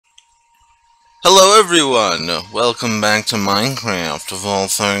Hello everyone! Welcome back to Minecraft of all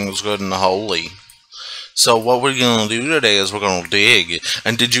things good and holy. So what we're gonna do today is we're gonna dig.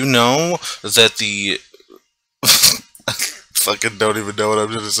 And did you know that the fucking don't even know what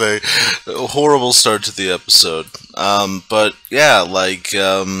I'm gonna say. A horrible start to the episode. But yeah,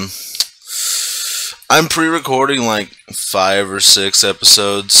 I'm pre-recording like 5 or 6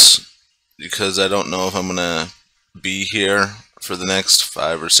 episodes because I don't know if I'm gonna be here for the next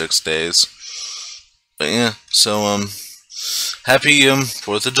 5 or 6 days. But yeah, happy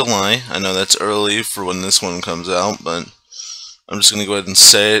 4th of July. I know that's early for when this one comes out, but I'm just gonna go ahead and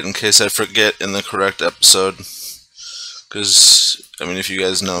say it in case I forget in the correct episode. Because, I mean, if you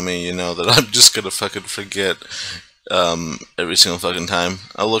guys know me, you know that I'm just gonna fucking forget every single fucking time.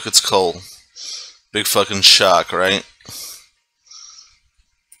 Oh, look, it's coal. Big fucking shock, right?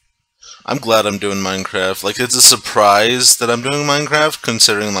 I'm glad I'm doing Minecraft. Like, it's a surprise that I'm doing Minecraft,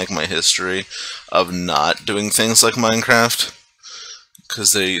 considering, like, my history of not doing things like Minecraft.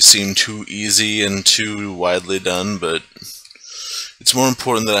 Because they seem too easy and too widely done, but it's more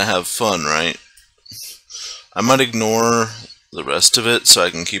important that I have fun, right? I might ignore the rest of it so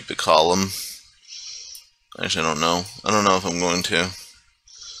I can keep the column. Actually, I don't know. I don't know if I'm going to.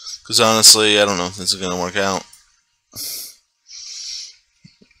 Because honestly, I don't know if this is going to work out.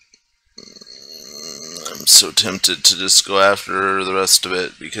 I'm so tempted to just go after the rest of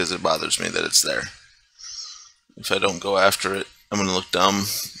it because it bothers me that it's there. If I don't go after it, I'm going to look dumb.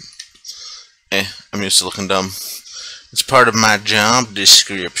 I'm used to looking dumb. It's part of my job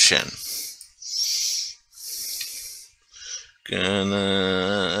description.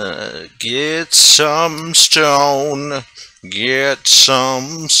 Gonna get some stone. Get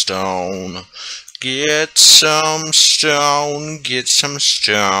some stone. Get some stone. Get some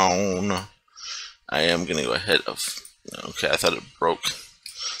stone. I am gonna go ahead of. Okay, I thought it broke.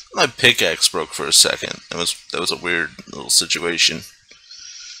 My pickaxe broke for a second. That was a weird little situation.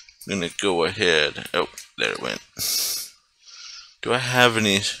 I'm gonna go ahead. Oh, there it went. Do I have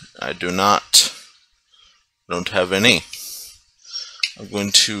any? I do not. Don't have any. I'm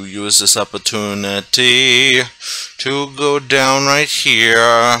going to use this opportunity to go down right here.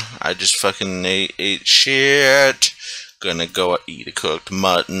 I just fucking ate shit. Gonna go eat a cooked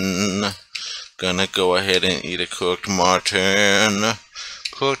mutton. Gonna go ahead and eat a cooked mutton.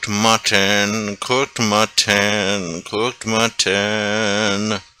 Cooked mutton. Cooked mutton. Cooked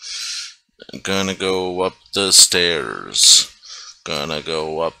mutton. Gonna go up the stairs. Gonna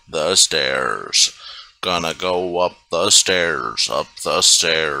go up the stairs. Gonna go up the stairs, up the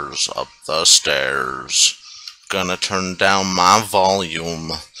stairs, up the stairs. Gonna turn down my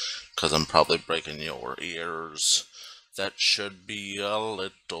volume, cause I'm probably breaking your ears. That should be a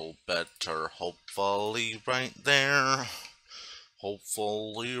little better, hopefully right there.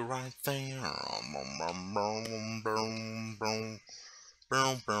 Hopefully right there.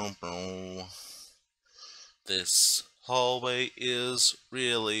 This hallway is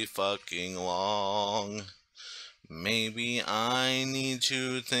really fucking long. Maybe I need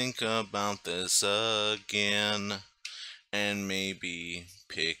to think about this again and maybe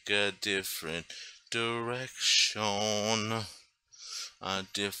pick a different direction. A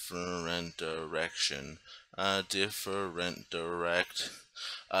different direction. A different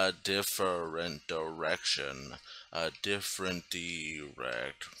a different direction. A different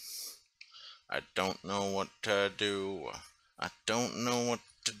direct. I don't know what to do. I don't know what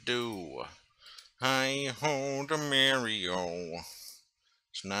to do. Hi ho to Mario.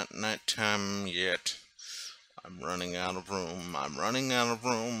 It's not nighttime yet. I'm running out of room. I'm running out of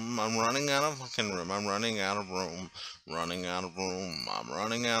room. I'm running out of fucking room. I'm running out of room. Running out of room. I'm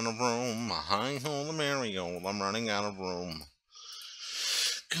running out of room. Hi ho to Mario. I'm running out of room.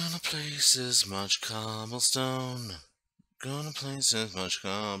 Gonna place as much cobblestone. Gonna place as much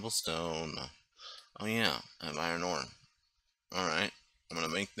cobblestone. Oh yeah, I have iron ore. Alright, I'm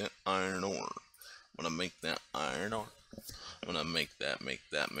gonna make that iron ore. I'm gonna make that iron ore. I'm gonna make that. I'm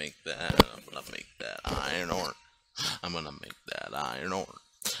gonna make that iron ore. I'm gonna make that iron ore.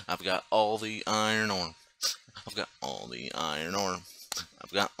 I've got all the iron ore. I've got all the iron ore.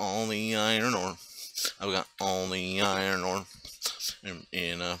 I've got all the iron ore. I've got all the iron ore. I'm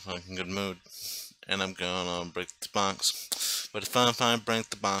in a fucking good mood. And I'm gonna break the box. But if I break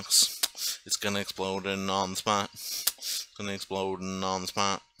the box, it's gonna explode on the spot. It's gonna explode on the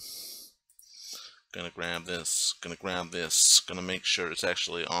spot. Gonna grab this, gonna make sure it's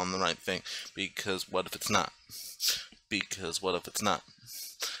actually on the right thing, because what if it's not? Because what if it's not?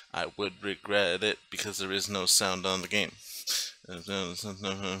 I would regret it, because there is no sound on the game.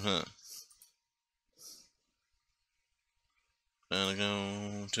 Gonna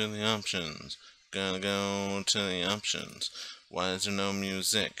go to the options. Gonna go to the options. Why is there no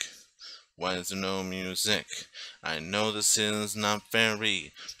music? Why is there no music? I know this is not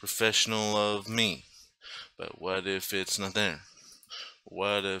very professional of me, but what if it's not there?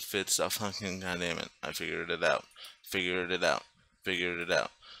 What if it's a fucking goddamn it? I figured it out. Figured it out. Figured it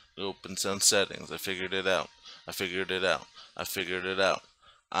out. Open sound settings. I figured it out. I figured it out. I figured it out.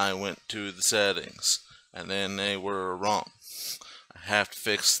 I went to the settings, and then they were wrong. I have to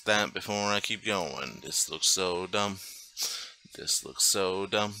fix that before I keep going. This looks so dumb. This looks so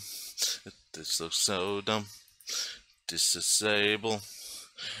dumb. This looks so dumb. Disable.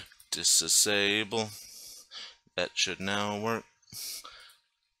 Disable. That should now work.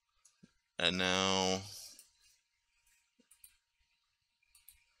 And now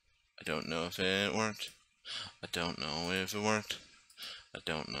I don't know if it worked. I don't know if it worked. I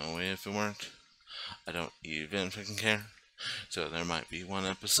don't know if it worked. I don't even freaking care. So there might be one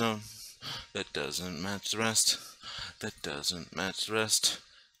episode that doesn't match the rest. That doesn't match the rest.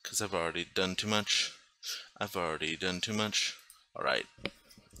 Because I've already done too much. I've already done too much. Alright.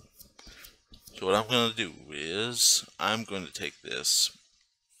 So what I'm going to do is I'm going to take this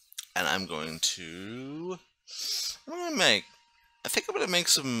and I'm going to make, I think I'm going to make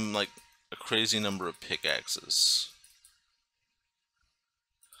some, like, a crazy number of pickaxes.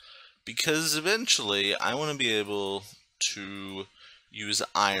 Because eventually I want to be able to use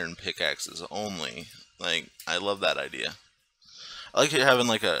iron pickaxes only. Like, I love that idea. I like having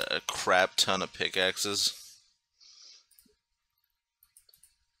like a crap ton of pickaxes.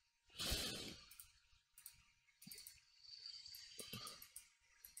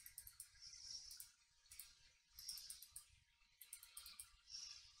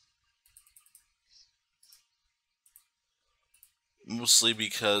 Mostly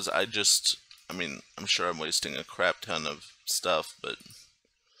because I mean, I'm sure I'm wasting a crap ton of stuff, but,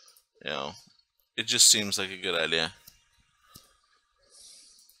 you know, it just seems like a good idea.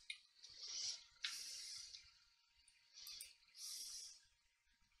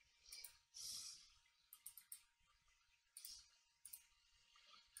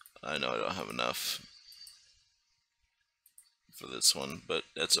 I know I don't have enough for this one, but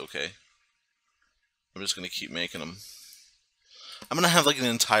that's okay. I'm just going to keep making them. I'm going to have like an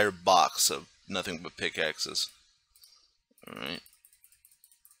entire box of nothing but pickaxes. Alright.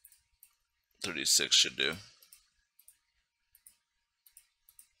 36 should do.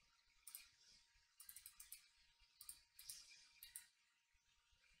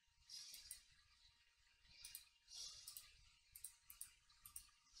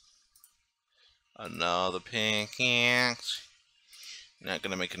 Another pickaxe. Not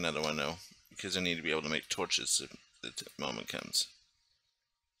gonna make another one though, because I need to be able to make torches if the moment comes.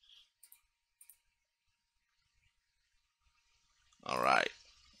 Alright.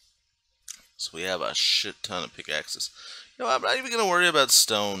 So we have a shit ton of pickaxes. You know, I'm not even gonna worry about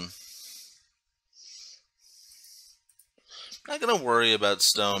stone. I'm not gonna worry about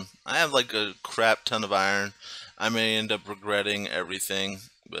stone. I have like a crap ton of iron. I may end up regretting everything,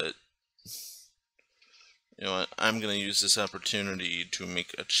 but you know what? I'm gonna use this opportunity to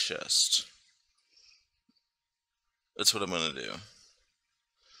make a chest. That's what I'm gonna do.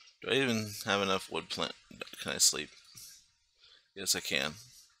 Do I even have enough wood plant? Can I sleep? Yes, I can.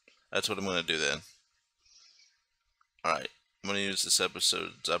 That's what I'm gonna do then. Alright, I'm gonna use this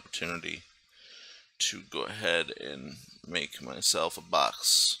episode's opportunity to go ahead and make myself a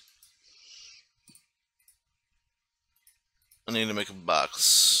box. I need to make a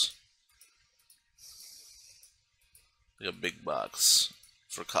box. Like a big box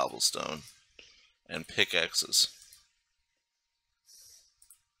for cobblestone and pickaxes.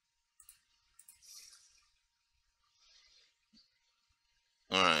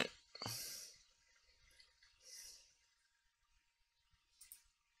 Alright.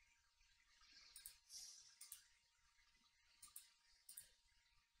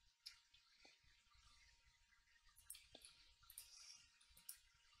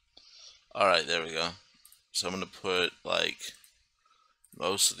 Alright, there we go. So I'm going to put, like,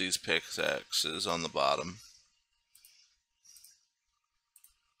 most of these pickaxes on the bottom.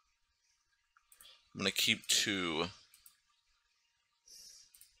 I'm going to keep 2.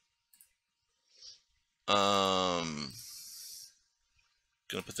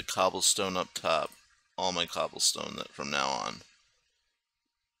 Gonna put the cobblestone up top. All my cobblestone that from now on.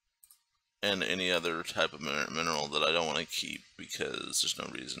 And any other type of mineral that I don't want to keep because there's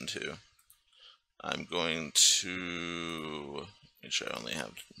no reason to. I'm going to make sure I only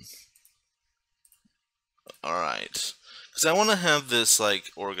have. Alright. Because I want to have this,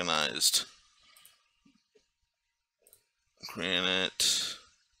 like, organized. granite,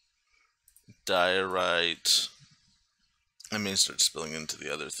 diorite. I may start spilling into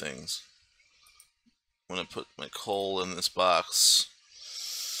the other things. I'm gonna put my coal in this box.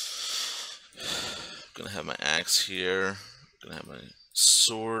 I'm gonna have my axe here. I'm gonna have my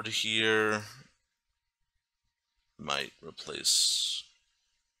sword here. Might replace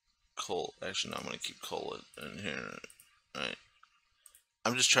coal. Actually, no, I'm gonna keep coal in here. Alright.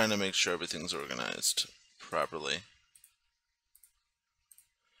 I'm just trying to make sure everything's organized properly.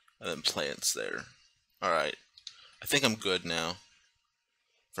 And then plants there. Alright. I think I'm good now.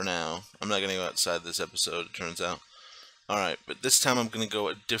 For now. I'm not gonna go outside this episode, it turns out. Alright, but this time I'm gonna go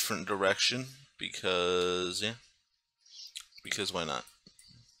a different direction because, yeah. Because why not?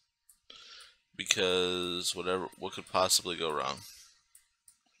 Because what could possibly go wrong?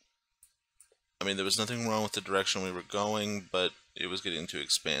 I mean, there was nothing wrong with the direction we were going, but it was getting too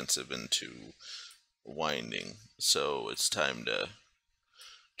expansive and too winding. So it's time to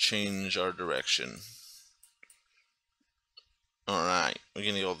change our direction. Alright, we're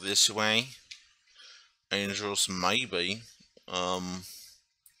gonna go this way. Angels, maybe. We'll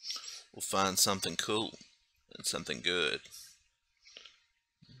find something cool and something good.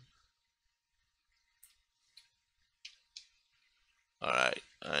 Alright,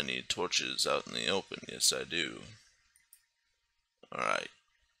 I need torches out in the open. Yes, I do. Alright.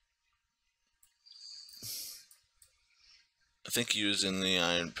 I think using the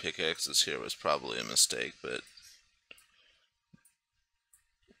iron pickaxes here was probably a mistake, but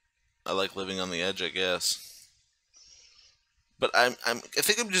I like living on the edge, I guess. But I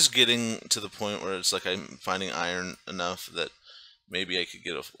think I'm just getting to the point where it's like I'm finding iron enough that maybe I could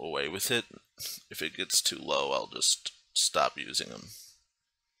get away with it. If it gets too low, I'll just stop using them.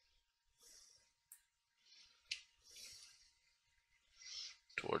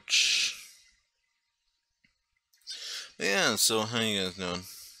 Torch. Yeah, so how you guys doing?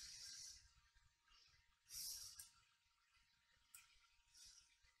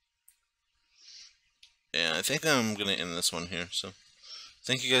 Yeah, I think I'm gonna end this one here, so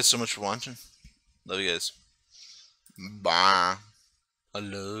thank you guys so much for watching. Love you guys. Bye. I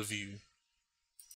love you.